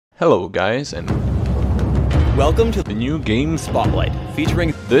Hello guys, and welcome to the new game Spotlight, featuring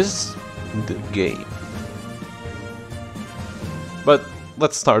the game. But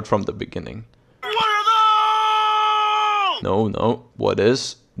let's start from the beginning. What are those? No, what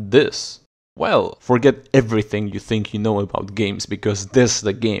is this? Well, forget everything you think you know about games, because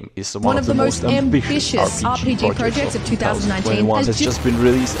the game is one of the most ambitious RPG projects of 2019 has just been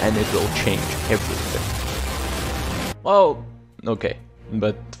released, and it will change everything. Well, okay,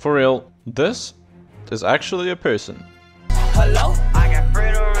 but for real, this is actually a person. Hello? I got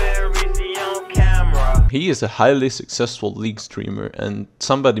Fredo Red on camera. He is a highly successful League streamer, and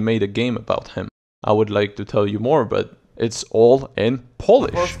somebody made a game about him. I would like to tell you more, but it's all in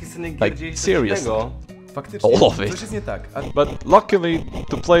Polish. Like, seriously. All of it. But luckily,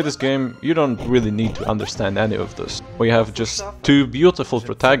 to play this game, you don't really need to understand any of this. We have just two beautiful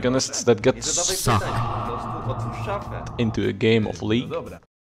protagonists that get sucked into a game of League.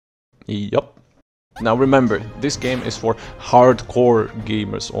 Yup. Now remember, this game is for hardcore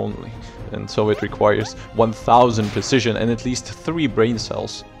gamers only, and so it requires 1000 precision and at least 3 brain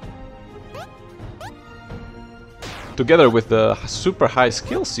cells. Together with the super high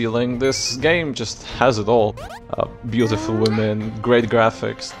skill ceiling, this game just has it all. Beautiful women, great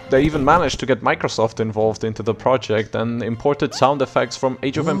graphics. They even managed to get Microsoft involved into the project and imported sound effects from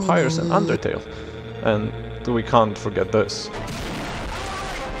Age of Empires and Undertale. And we can't forget this.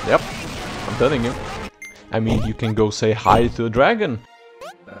 Yep, I'm telling you. I mean, you can go say hi to a dragon.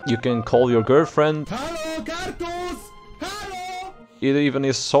 You can call your girlfriend. Hello, Cartus! Hello! It even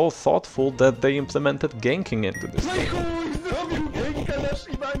is so thoughtful that they implemented ganking into this game.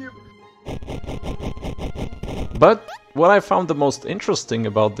 But what I found the most interesting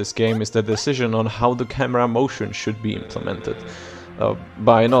about this game is the decision on how the camera motion should be implemented.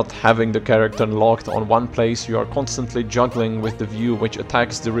 By not having the character locked on one place, you are constantly juggling with the view, which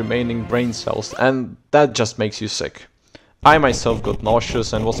attacks the remaining brain cells, and that just makes you sick. I myself got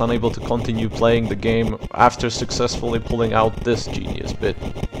nauseous and was unable to continue playing the game after successfully pulling out this genius bit.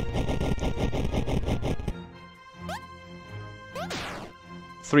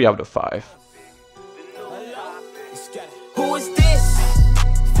 Three out of 5. Who is this?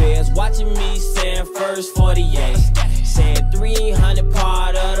 Fans watching me saying first 48. Saying 300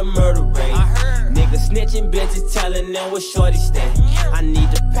 part of the murder rate. Niggas snitching, bitches telling them where shorty stay. I need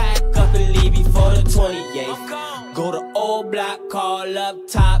to pack up and leave before the 28th. Go to old block, call up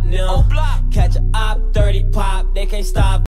top now. Catch a op 30 pop, they can't stop.